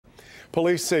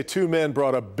Police say two men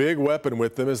brought a big weapon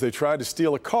with them as they tried to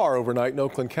steal a car overnight in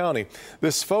Oakland County.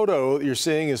 This photo you're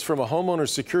seeing is from a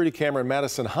homeowner's security camera in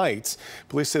Madison Heights.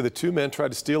 Police say the two men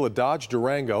tried to steal a Dodge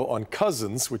Durango on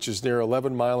Cousins, which is near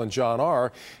 11 Mile and John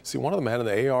R. See, one of them had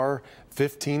an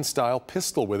AR-15 style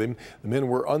pistol with him. The men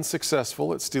were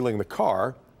unsuccessful at stealing the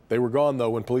car. They were gone, though,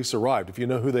 when police arrived. If you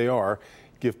know who they are,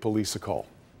 give police a call.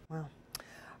 Wow.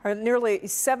 Nearly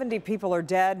 70 people are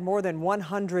dead, more than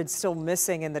 100 still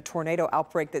missing in the tornado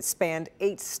outbreak that spanned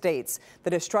 8 states.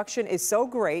 The destruction is so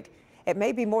great, it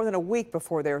may be more than a week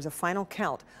before there is a final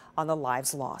count on the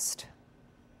lives lost.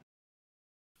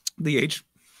 The age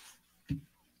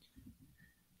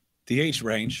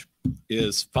range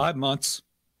is 5 months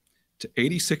to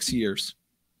 86 years,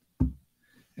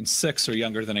 and 6 are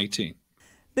younger than 18.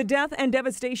 The death and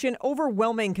devastation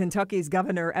overwhelming Kentucky's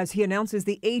governor as he announces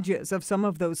the ages of some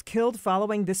of those killed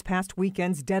following this past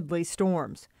weekend's deadly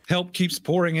storms. Help keeps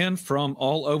pouring in from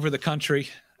all over the country.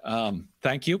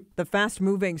 Thank you. The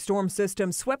fast-moving storm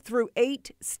system swept through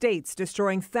 8 states,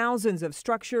 destroying thousands of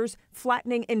structures,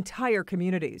 flattening entire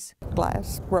communities.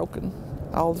 Glass broken,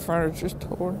 all the furniture's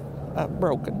torn up,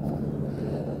 broken.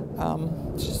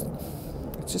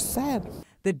 It's just sad.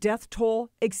 The death toll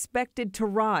expected to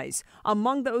rise.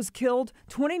 Among those killed,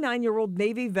 29-year-old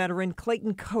Navy veteran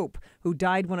Clayton Cope, who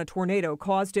died when a tornado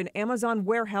caused an Amazon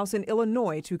warehouse in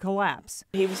Illinois to collapse.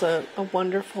 He was a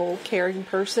wonderful, caring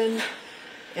person,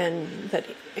 and that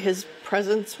his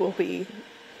presence will be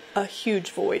a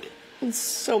huge void in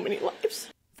so many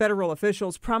lives. Federal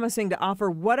officials promising to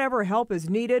offer whatever help is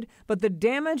needed, but the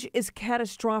damage is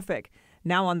catastrophic.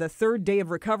 Now on the 3rd day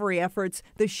of recovery efforts,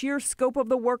 the sheer scope of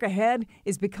the work ahead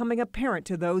is becoming apparent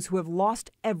to those who have lost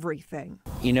everything.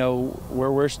 You know,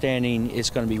 where we're standing,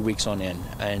 it's going to be weeks on end.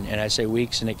 And I say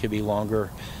weeks, and it could be longer.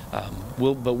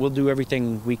 But we'll do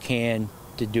everything we can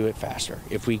to do it faster.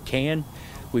 If we can,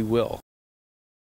 we will.